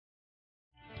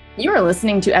You are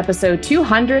listening to episode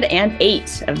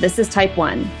 208 of This is Type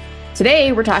 1.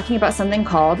 Today, we're talking about something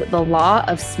called the law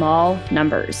of small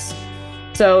numbers.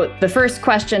 So the first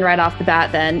question right off the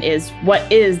bat then is,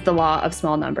 what is the law of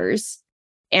small numbers?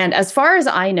 And as far as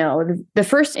I know, the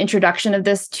first introduction of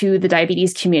this to the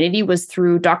diabetes community was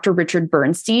through Dr. Richard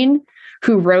Bernstein,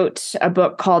 who wrote a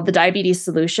book called The Diabetes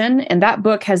Solution. And that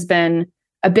book has been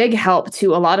a big help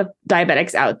to a lot of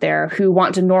diabetics out there who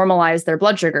want to normalize their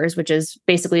blood sugars, which is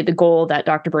basically the goal that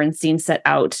Dr. Bernstein set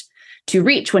out to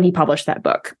reach when he published that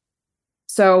book.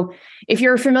 So if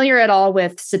you're familiar at all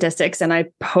with statistics, and I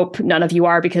hope none of you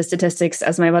are, because statistics,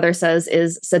 as my mother says,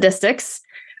 is sadistics,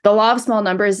 the law of small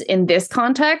numbers in this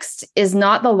context is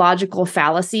not the logical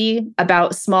fallacy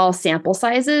about small sample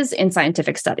sizes in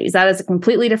scientific studies. That is a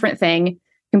completely different thing,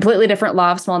 completely different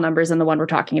law of small numbers than the one we're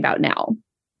talking about now.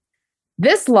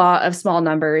 This law of small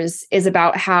numbers is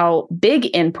about how big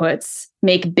inputs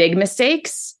make big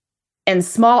mistakes and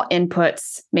small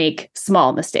inputs make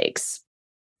small mistakes.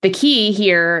 The key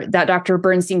here that Dr.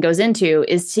 Bernstein goes into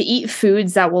is to eat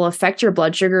foods that will affect your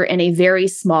blood sugar in a very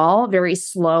small, very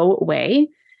slow way,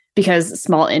 because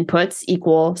small inputs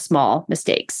equal small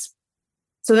mistakes.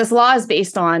 So this law is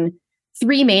based on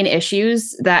three main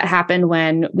issues that happen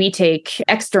when we take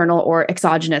external or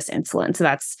exogenous insulin. So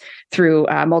that's through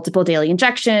multiple daily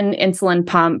injection, insulin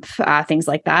pump, things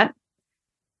like that.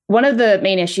 One of the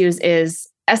main issues is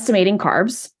estimating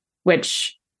carbs,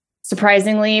 which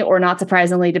surprisingly or not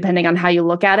surprisingly, depending on how you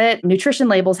look at it, nutrition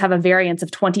labels have a variance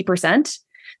of 20%.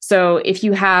 So if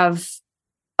you have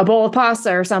a bowl of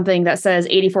pasta or something that says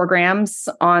 84 grams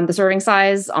on the serving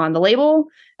size on the label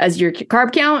as your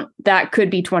carb count, that could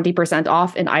be 20%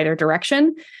 off in either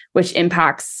direction, which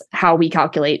impacts how we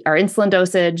calculate our insulin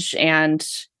dosage and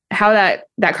how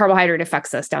that carbohydrate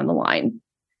affects us down the line.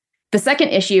 The second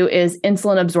issue is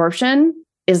insulin absorption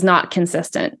is not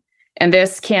consistent. And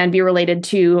this can be related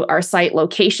to our site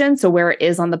location, so where it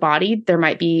is on the body. There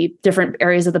might be different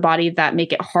areas of the body that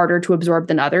make it harder to absorb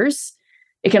than others.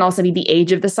 It can also be the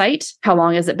age of the site. How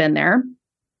long has it been there?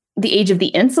 The age of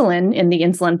the insulin in the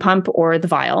insulin pump or the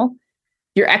vial,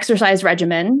 your exercise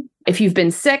regimen, if you've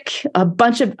been sick, a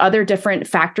bunch of other different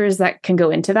factors that can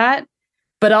go into that.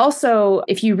 But also,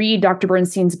 if you read Dr.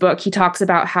 Bernstein's book, he talks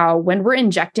about how when we're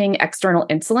injecting external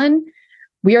insulin,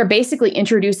 we are basically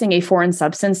introducing a foreign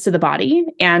substance to the body,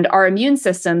 and our immune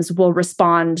systems will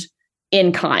respond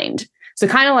in kind. So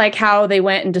kind of like how they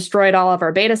went and destroyed all of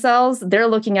our beta cells, they're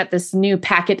looking at this new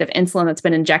packet of insulin that's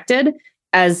been injected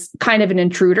as kind of an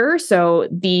intruder. So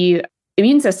the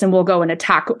immune system will go and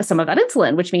attack some of that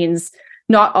insulin, which means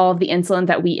not all of the insulin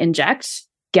that we inject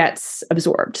gets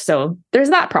absorbed. So there's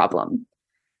that problem.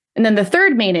 And then the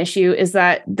third main issue is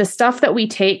that the stuff that we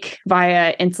take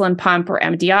via insulin pump or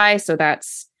MDI, so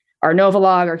that's our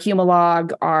Novolog, our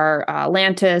Humalog, our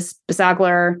Lantus,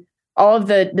 Bisaglar, all of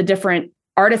the different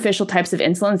artificial types of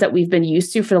insulins that we've been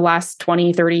used to for the last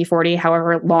 20, 30, 40,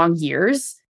 however long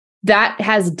years, that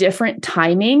has different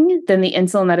timing than the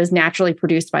insulin that is naturally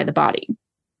produced by the body.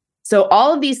 So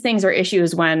all of these things are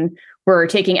issues when we're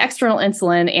taking external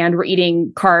insulin and we're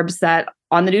eating carbs that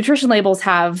on the nutrition labels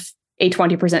have a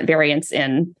 20% variance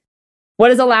in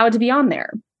what is allowed to be on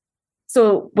there.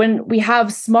 So when we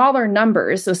have smaller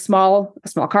numbers, so small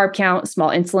carb count, small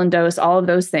insulin dose, all of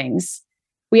those things,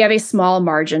 we have a small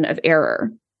margin of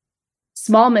error.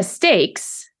 Small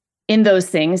mistakes in those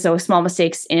things, so small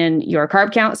mistakes in your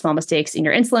carb count, small mistakes in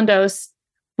your insulin dose,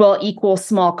 will equal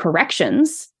small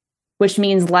corrections, which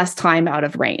means less time out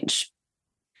of range.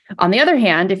 On the other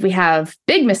hand, if we have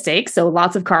big mistakes, so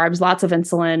lots of carbs, lots of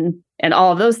insulin, and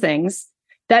all of those things,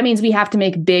 that means we have to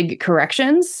make big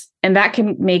corrections, and that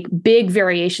can make big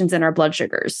variations in our blood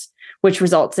sugars, which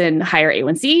results in higher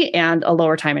A1C and a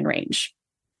lower time in range.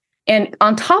 And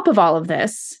on top of all of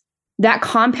this, that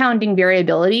compounding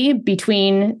variability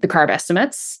between the carb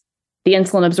estimates, the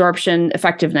insulin absorption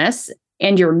effectiveness,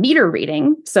 and your meter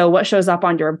reading, so what shows up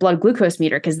on your blood glucose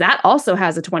meter, because that also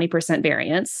has a 20%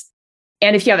 variance.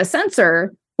 And if you have a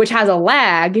sensor, which has a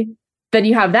lag, then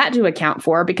you have that to account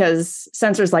for, because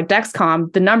sensors like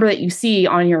Dexcom, the number that you see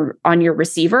on your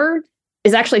receiver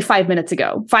is actually 5 minutes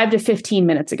ago, 5 to 15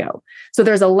 minutes ago. So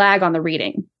there's a lag on the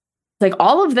reading. Like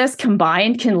all of this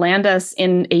combined can land us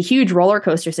in a huge roller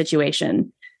coaster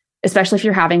situation, especially if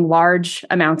you're having large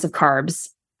amounts of carbs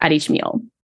at each meal.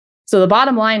 So the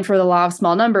bottom line for the law of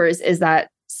small numbers is that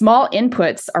small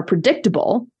inputs are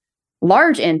predictable,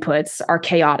 large inputs are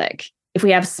chaotic. If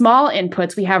we have small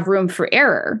inputs, we have room for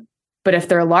error. But if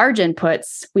they're large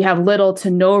inputs, we have little to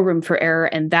no room for error,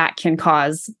 and that can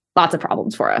cause lots of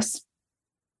problems for us.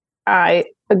 I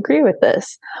agree with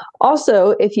this.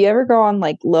 Also, if you ever go on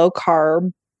like low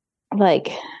carb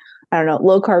like, I don't know,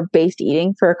 low carb based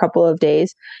eating for a couple of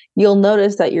days, you'll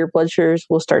notice that your blood sugars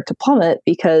will start to plummet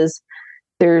because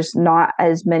there's not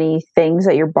as many things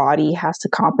that your body has to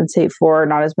compensate for,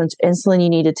 not as much insulin you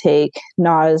need to take,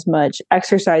 not as much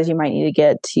exercise you might need to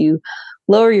get to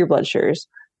lower your blood sugars.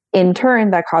 In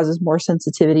turn, that causes more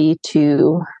sensitivity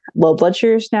to low blood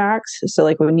sugar snacks. So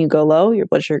like when you go low, your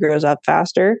blood sugar goes up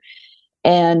faster.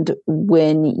 And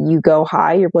when you go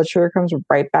high, your blood sugar comes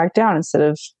right back down instead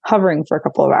of hovering for a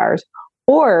couple of hours.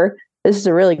 Or this is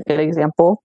a really good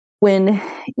example. When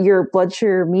your blood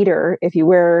sugar meter, if you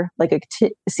wear like a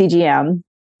CGM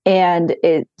and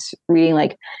it's reading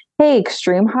like, hey,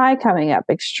 extreme high coming up,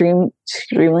 extremely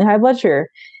high blood sugar,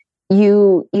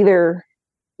 you either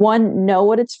one, know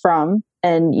what it's from,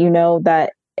 and you know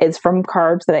that it's from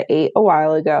carbs that I ate a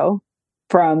while ago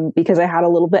because I had a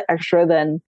little bit extra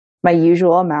than my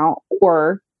usual amount.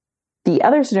 Or the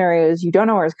other scenario is you don't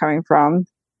know where it's coming from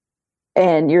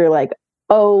and you're like,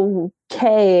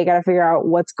 okay, I got to figure out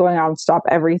what's going on, stop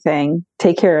everything,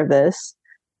 take care of this,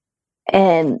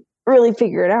 and really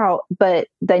figure it out. But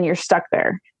then you're stuck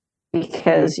there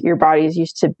because your body is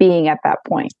used to being at that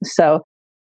point. So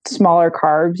smaller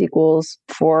carbs equals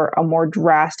for a more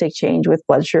drastic change with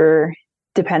blood sugar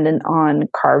dependent on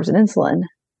carbs and insulin.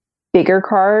 Bigger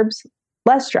carbs,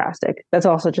 less drastic. That's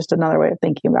also just another way of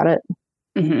thinking about it.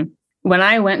 Mm-hmm. When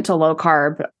I went to low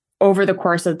carb over the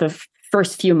course of the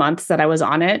first few months that I was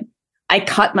on it, I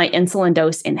cut my insulin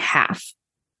dose in half,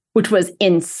 which was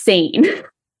insane.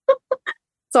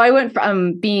 So I went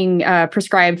from being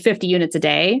prescribed 50 units a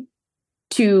day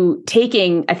to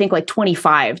taking, I think like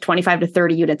 25 to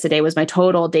 30 units a day was my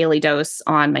total daily dose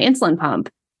on my insulin pump.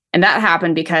 And that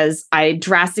happened because I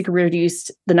drastically reduced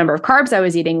the number of carbs I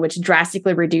was eating, which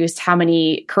drastically reduced how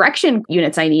many correction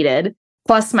units I needed.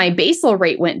 Plus my basal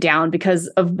rate went down because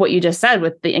of what you just said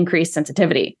with the increased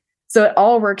sensitivity. So it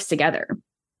all works together.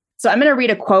 So I'm going to read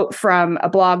a quote from a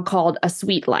blog called A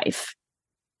Sweet Life.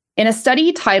 In a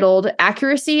study titled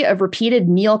Accuracy of Repeated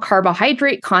Meal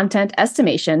Carbohydrate Content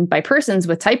Estimation by Persons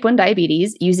with Type 1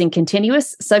 Diabetes Using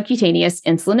Continuous Subcutaneous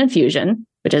Insulin Infusion,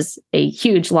 which is a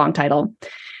huge long title,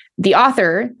 the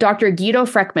author, Dr. Guido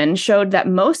Freckmann, showed that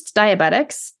most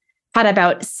diabetics had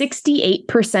about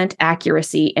 68%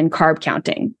 accuracy in carb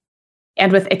counting.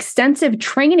 And with extensive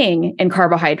training in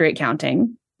carbohydrate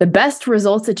counting, the best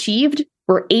results achieved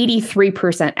were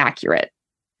 83% accurate.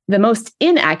 The most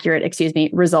inaccurate,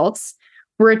 results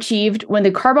were achieved when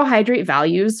the carbohydrate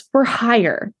values were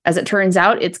higher. As it turns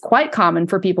out, it's quite common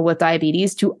for people with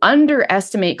diabetes to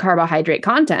underestimate carbohydrate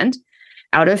content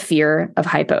out of fear of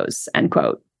hypos, end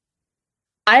quote.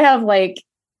 I have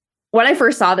when I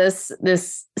first saw this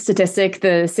statistic,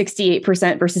 the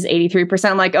 68% versus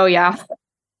 83%, I'm like, oh yeah.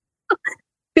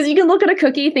 Because you can look at a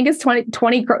cookie, think it's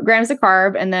 20 grams of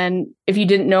carb, and then if you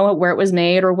didn't know where it was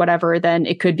made or whatever, then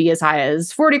it could be as high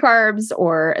as 40 carbs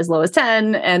or as low as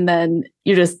 10, and then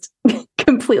you're just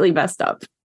completely messed up.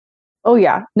 Oh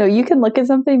yeah. No, you can look at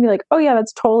something and be like, oh yeah,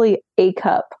 that's totally a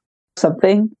cup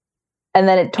something. And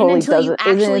then it totally doesn't. You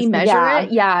actually measure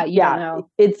it? Yeah, you don't know.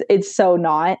 It's so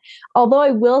not. Although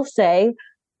I will say,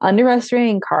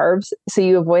 underestimating carbs so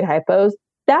you avoid hypos,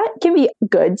 that can be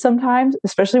good sometimes,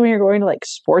 especially when you're going to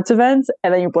sports events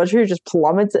and then your blood sugar just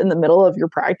plummets in the middle of your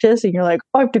practice and you're like,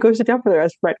 oh, I have to go sit down for the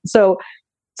rest of it. So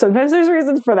sometimes there's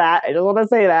reasons for that. I just want to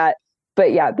say that.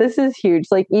 But yeah, this is huge.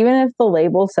 Even if the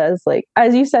label says,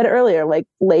 as you said earlier,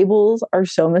 labels are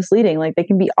so misleading. They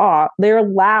can be off. They're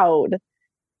loud.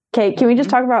 Okay, can we just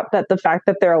talk about that? The fact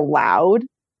that they're allowed,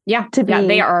 to be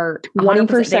they are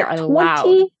 20%. They are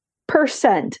allowed.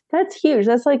 20%. That's huge.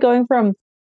 That's going from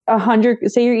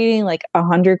 100. Say you're eating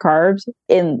 100 carbs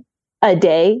in a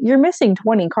day. You're missing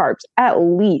 20 carbs at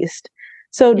least.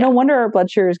 So no wonder our blood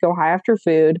sugars go high after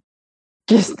food.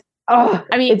 It's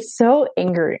so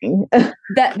angering.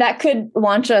 that could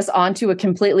launch us onto a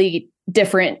completely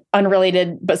different,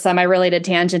 unrelated but semi-related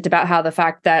tangent about how the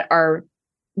fact that our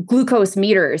glucose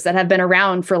meters that have been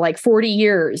around for 40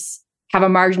 years have a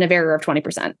margin of error of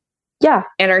 20%. Yeah.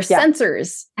 And our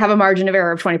sensors have a margin of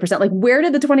error of 20%. Where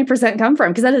did the 20% come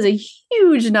from? Because that is a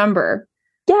huge number.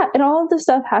 Yeah. And all of this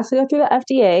stuff has to go through the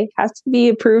FDA, has to be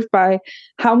approved by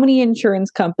how many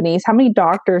insurance companies, how many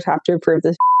doctors have to approve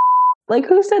this?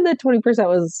 Who said that 20%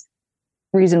 was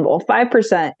reasonable?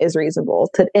 5% is reasonable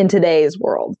in today's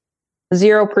world.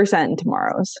 0% in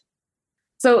tomorrow's.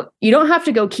 So you don't have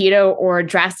to go keto or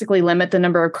drastically limit the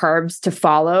number of carbs to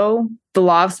follow the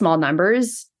law of small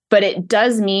numbers, but it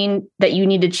does mean that you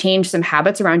need to change some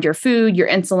habits around your food, your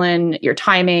insulin, your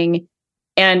timing.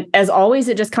 And as always,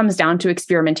 it just comes down to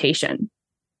experimentation.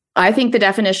 I think the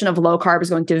definition of low carb is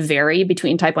going to vary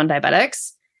between type 1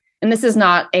 diabetics. And this is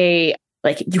not a,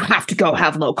 like, you have to go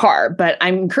have low carb, but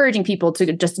I'm encouraging people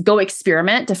to just go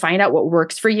experiment to find out what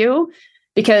works for you.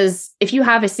 Because if you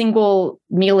have a single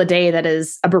meal a day that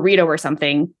is a burrito or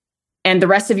something, and the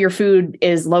rest of your food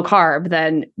is low carb,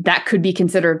 then that could be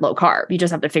considered low carb. You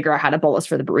just have to figure out how to bolus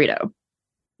for the burrito.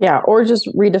 Yeah, or just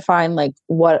redefine like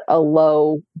what a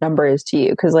low number is to you.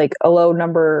 Because like a low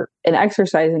number in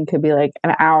exercising could be like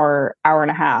an hour, hour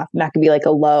and a half. And that could be like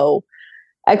a low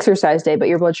exercise day, but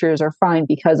your blood sugars are fine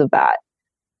because of that.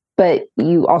 But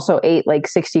you also ate like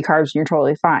 60 carbs and you're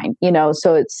totally fine, you know?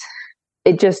 So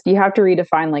you have to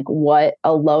redefine like what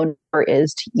a low number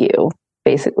is to you,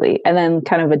 basically, and then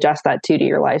kind of adjust that to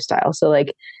your lifestyle. So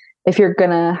like if you're going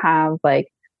to have like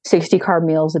 60 carb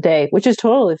meals a day, which is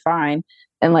totally fine,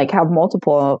 and like have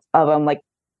multiple of them, like,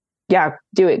 yeah,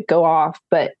 do it, go off.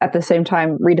 But at the same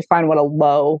time, redefine what a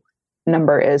low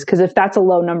number is. Because if that's a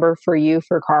low number for you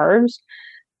for carbs,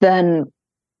 then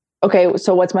okay,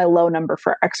 so what's my low number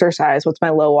for exercise? What's my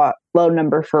low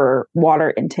number for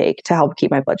water intake to help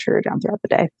keep my blood sugar down throughout the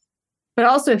day? But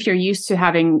also, if you're used to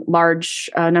having large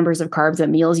numbers of carbs at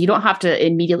meals, you don't have to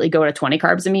immediately go to 20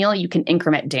 carbs a meal. You can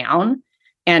increment down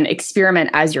and experiment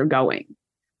as you're going.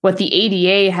 What the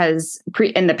ADA has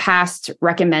in the past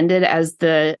recommended as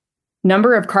the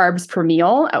number of carbs per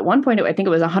meal, at one point, I think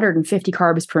it was 150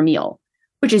 carbs per meal,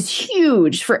 which is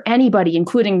huge for anybody,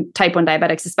 including type 1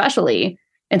 diabetics especially.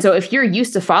 And so if you're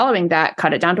used to following that,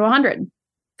 cut it down to 100,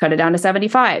 cut it down to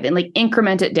 75, and like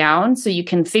increment it down so you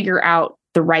can figure out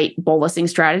the right bolusing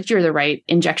strategy or the right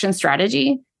injection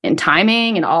strategy and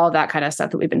timing and all of that kind of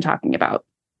stuff that we've been talking about.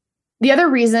 The other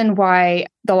reason why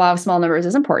the law of small numbers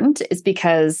is important is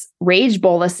because rage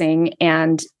bolusing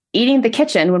and eating the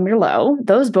kitchen when we're low,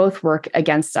 those both work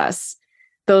against us.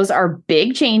 Those are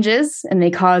big changes and they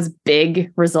cause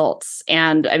big results.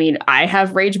 And I mean, I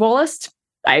have rage bolused.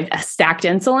 I've stacked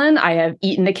insulin. I have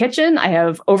eaten the kitchen. I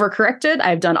have overcorrected.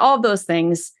 I've done all of those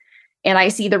things. And I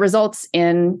see the results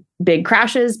in big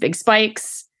crashes, big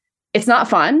spikes. It's not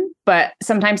fun, but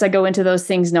sometimes I go into those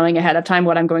things knowing ahead of time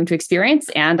what I'm going to experience.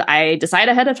 And I decide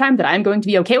ahead of time that I'm going to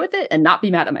be okay with it and not be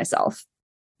mad at myself.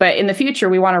 But in the future,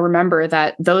 we want to remember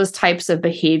that those types of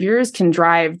behaviors can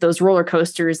drive those roller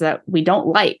coasters that we don't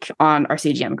like on our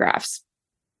CGM graphs.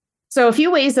 So a few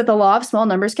ways that the law of small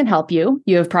numbers can help you.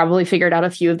 You have probably figured out a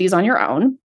few of these on your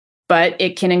own, but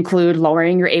it can include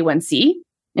lowering your A1C,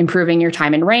 improving your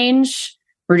time in range,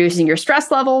 reducing your stress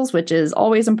levels, which is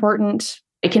always important.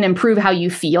 It can improve how you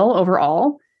feel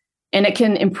overall, and it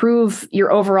can improve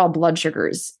your overall blood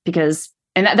sugars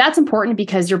that's important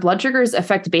because your blood sugars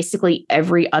affect basically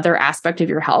every other aspect of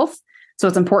your health. So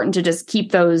it's important to just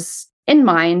keep those in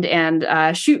mind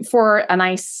and shoot for a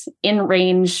nice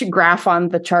in-range graph on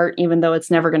the chart, even though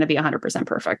it's never going to be 100%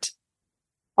 perfect.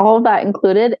 All of that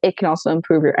included, it can also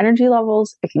improve your energy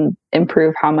levels. It can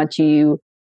improve how much you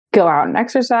go out and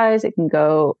exercise. It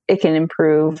can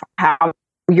improve how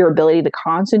your ability to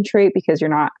concentrate because you're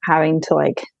not having to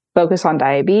like focus on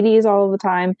diabetes all of the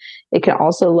time. It can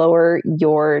also lower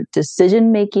your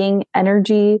decision-making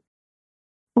energy.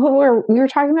 We were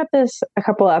talking about this a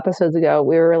couple of episodes ago.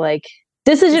 We were like,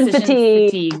 decision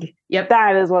fatigue. Yep.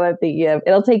 That is what I'm thinking of.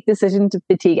 It'll take decision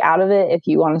fatigue out of it if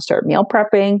you want to start meal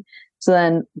prepping. So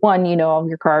then, one, you know all of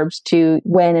your carbs. Two,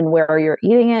 when and where you're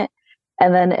eating it.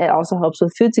 And then it also helps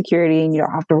with food security, and you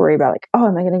don't have to worry about like, oh,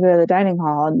 am I going to go to the dining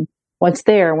hall and what's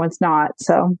there and what's not.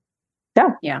 So,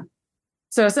 yeah. Yeah.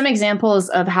 So some examples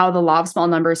of how the law of small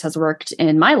numbers has worked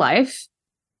in my life.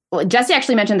 Well, Jesse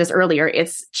actually mentioned this earlier.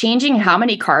 It's changing how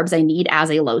many carbs I need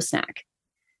as a low snack.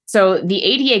 So the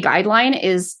ADA guideline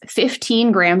is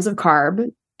 15 grams of carb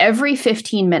every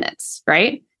 15 minutes,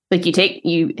 right? Like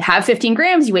you have 15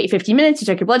 grams, you wait 15 minutes, you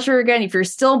check your blood sugar again. If you're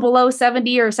still below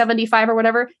 70 or 75 or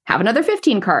whatever, have another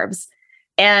 15 carbs.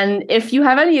 And if you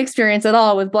have any experience at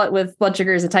all with blood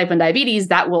sugars and type 1 diabetes,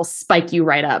 that will spike you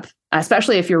right up,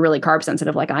 especially if you're really carb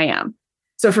sensitive like I am.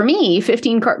 So for me,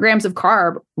 15 grams of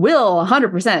carb will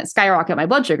 100% skyrocket my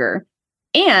blood sugar.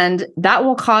 And that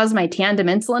will cause my tandem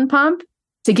insulin pump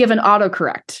to give an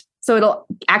autocorrect. So it'll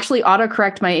actually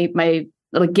autocorrect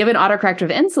it'll give an autocorrect of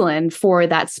insulin for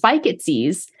that spike it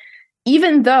sees,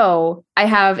 even though I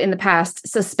have in the past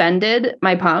suspended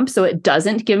my pump so it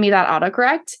doesn't give me that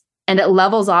autocorrect and it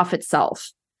levels off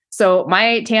itself. So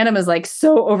my tandem is like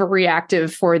so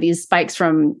overreactive for these spikes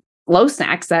from low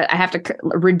snacks that I have to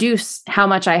reduce how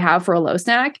much I have for a low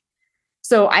snack.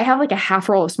 So I have like a half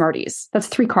roll of Smarties. That's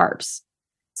 3 carbs.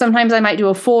 Sometimes I might do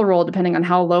a full roll depending on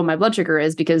how low my blood sugar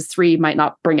is because 3 might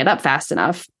not bring it up fast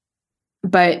enough.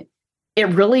 But it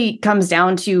really comes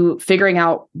down to figuring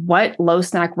out what low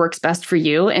snack works best for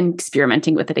you and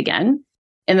experimenting with it again.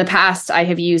 In the past, I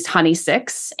have used Honey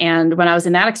 6. And when I was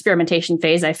in that experimentation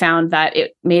phase, I found that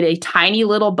it made a tiny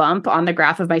little bump on the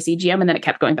graph of my CGM, and then it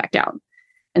kept going back down.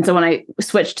 And so when I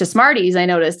switched to Smarties, I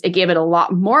noticed it gave it a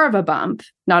lot more of a bump,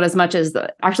 not as much as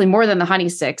actually more than the Honey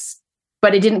 6,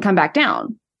 but it didn't come back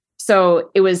down. So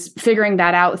it was figuring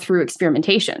that out through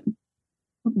experimentation.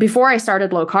 Before I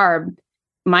started low carb,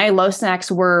 my low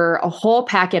snacks were a whole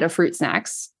packet of fruit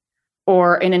snacks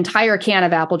or an entire can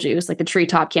of apple juice, like the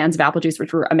Treetop cans of apple juice,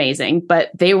 which were amazing,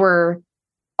 but they were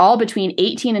all between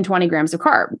 18 and 20 grams of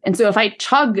carb. And so if I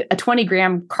chug a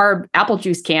 20-gram carb apple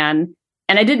juice can,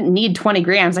 and I didn't need 20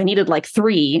 grams, I needed like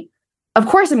 3, of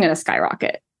course I'm going to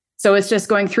skyrocket. So it's just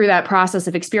going through that process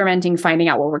of experimenting, finding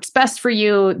out what works best for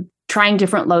you, trying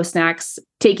different low snacks,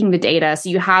 taking the data. So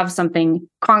you have something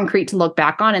concrete to look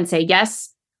back on and say, yes,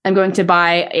 I'm going to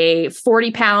buy a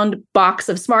 40-pound box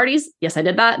of Smarties. Yes, I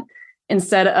did that.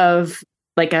 Instead of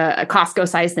like a Costco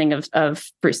size thing of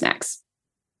fruit snacks.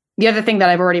 The other thing that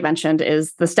I've already mentioned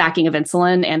is the stacking of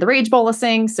insulin and the rage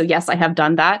bolusing. So yes, I have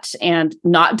done that, and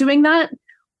not doing that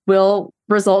will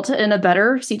result in a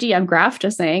better CGM graph,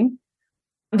 just saying.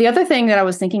 The other thing that I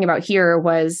was thinking about here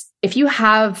was if you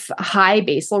have high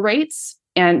basal rates,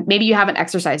 and maybe you haven't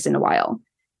exercised in a while,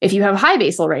 if you have high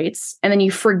basal rates and then you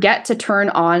forget to turn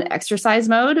on exercise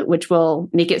mode, which will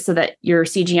make it so that your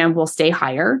CGM will stay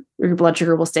higher, your blood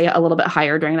sugar will stay a little bit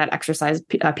higher during that exercise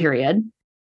period.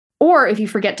 Or if you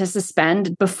forget to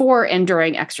suspend before and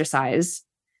during exercise,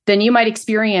 then you might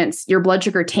experience your blood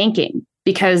sugar tanking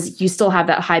because you still have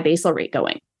that high basal rate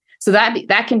going. So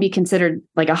that can be considered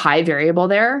like a high variable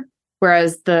there,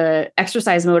 whereas the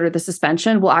exercise mode or the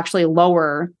suspension will actually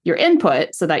lower your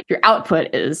input so that your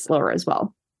output is lower as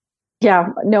well. Yeah,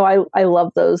 no, I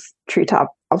love those Treetop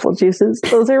apple juices.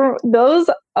 Those,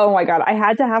 oh my God, I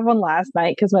had to have one last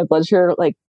night because my blood sugar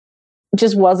like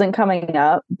just wasn't coming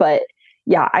up. But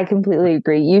yeah, I completely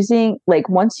agree. Using like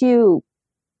once you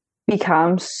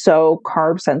become so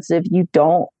carb sensitive, you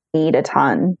don't need a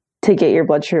ton to get your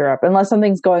blood sugar up unless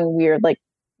something's going weird. Like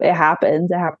it happens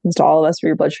to all of us where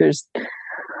your blood sugar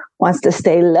wants to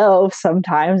stay low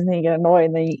sometimes, and then you get annoyed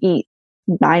and then you eat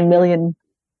 9 million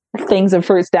things of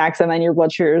fruit snacks and then your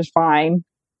blood sugar is fine,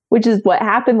 which is what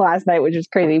happened last night, which is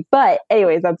crazy. But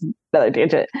anyways, that's another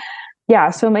tangent. Yeah,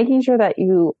 so making sure that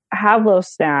you have low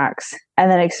snacks and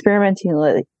then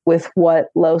experimenting with what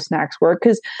low snacks work.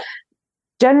 Because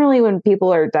generally when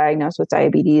people are diagnosed with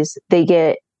diabetes, they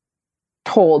get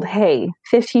told, hey,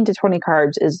 15 to 20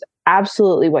 carbs is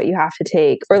absolutely what you have to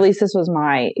take, or at least this was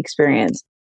my experience,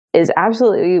 is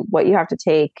absolutely what you have to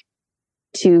take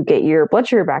to get your blood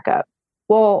sugar back up.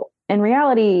 Well, in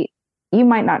reality, you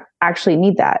might not actually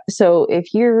need that. So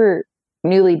if you're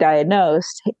newly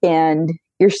diagnosed and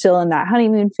you're still in that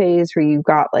honeymoon phase where you've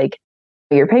got like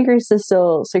your pancreas is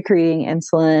still secreting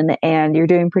insulin and you're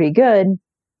doing pretty good,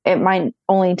 it might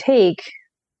only take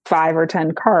 5 or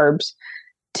 10 carbs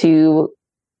to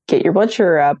get your blood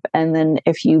sugar up. And then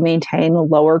if you maintain a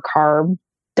lower carb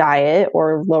diet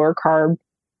or lower carb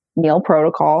meal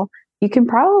protocol, you can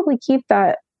probably keep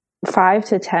that 5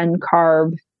 to 10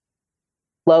 carb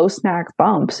low snack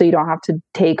bump. So you don't have to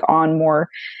take on more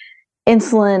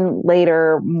insulin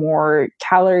later, more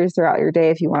calories throughout your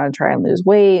day if you want to try and lose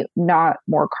weight, not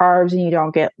more carbs, and you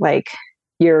don't get like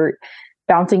you're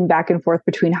bouncing back and forth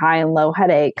between high and low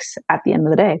headaches at the end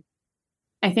of the day.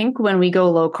 I think when we go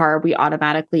low carb, we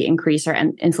automatically increase our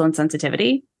insulin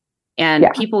sensitivity. And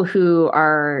people who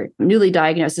are newly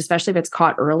diagnosed, especially if it's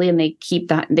caught early and they get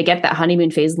that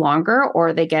honeymoon phase longer,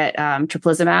 or they get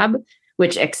teplizumab,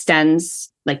 which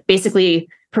extends, like basically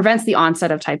prevents the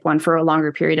onset of type 1 for a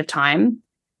longer period of time.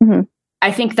 Mm-hmm.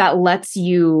 I think that lets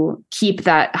you keep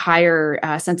that higher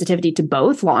sensitivity to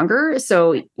both longer.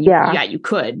 So you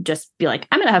could just be like,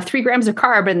 I'm going to have 3 grams of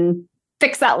carb and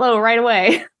fix that low right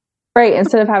away. Right.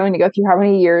 Instead of having to go through how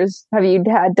many years have you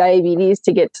had diabetes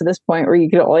to get to this point where you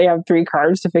could only have 3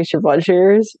 carbs to fix your blood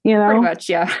sugars, you know? Pretty much,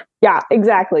 yeah. Yeah,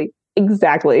 exactly.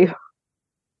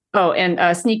 Oh, and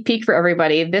a sneak peek for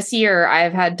everybody. This year,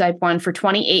 I've had type 1 for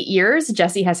 28 years.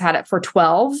 Jesse has had it for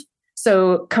 12.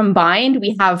 So combined,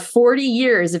 we have 40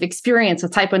 years of experience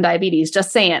with type 1 diabetes,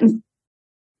 just saying.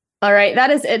 All right, that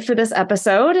is it for this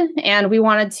episode. And we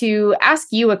wanted to ask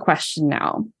you a question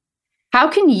now. How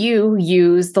can you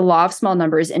use the law of small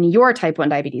numbers in your type 1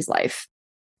 diabetes life?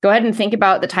 Go ahead and think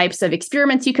about the types of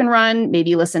experiments you can run.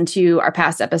 Maybe listen to our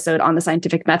past episode on the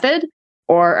scientific method,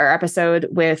 or our episode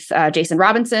with Jason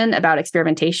Robinson about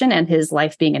experimentation and his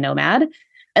life being a nomad.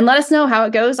 And let us know how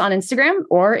it goes on Instagram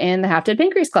or in the Half Dead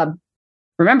Pancreas Club.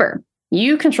 Remember,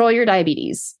 you control your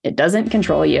diabetes. It doesn't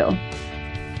control you.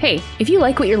 Hey, if you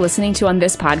like what you're listening to on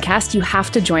this podcast, you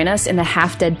have to join us in the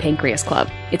Half Dead Pancreas Club.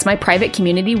 It's my private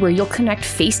community where you'll connect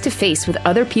face-to-face with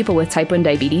other people with type 1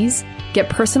 diabetes, get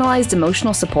personalized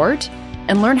emotional support,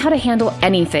 and learn how to handle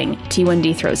anything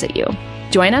T1D throws at you.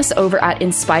 Join us over at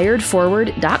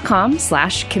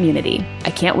inspiredforward.com/community.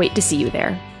 I can't wait to see you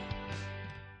there.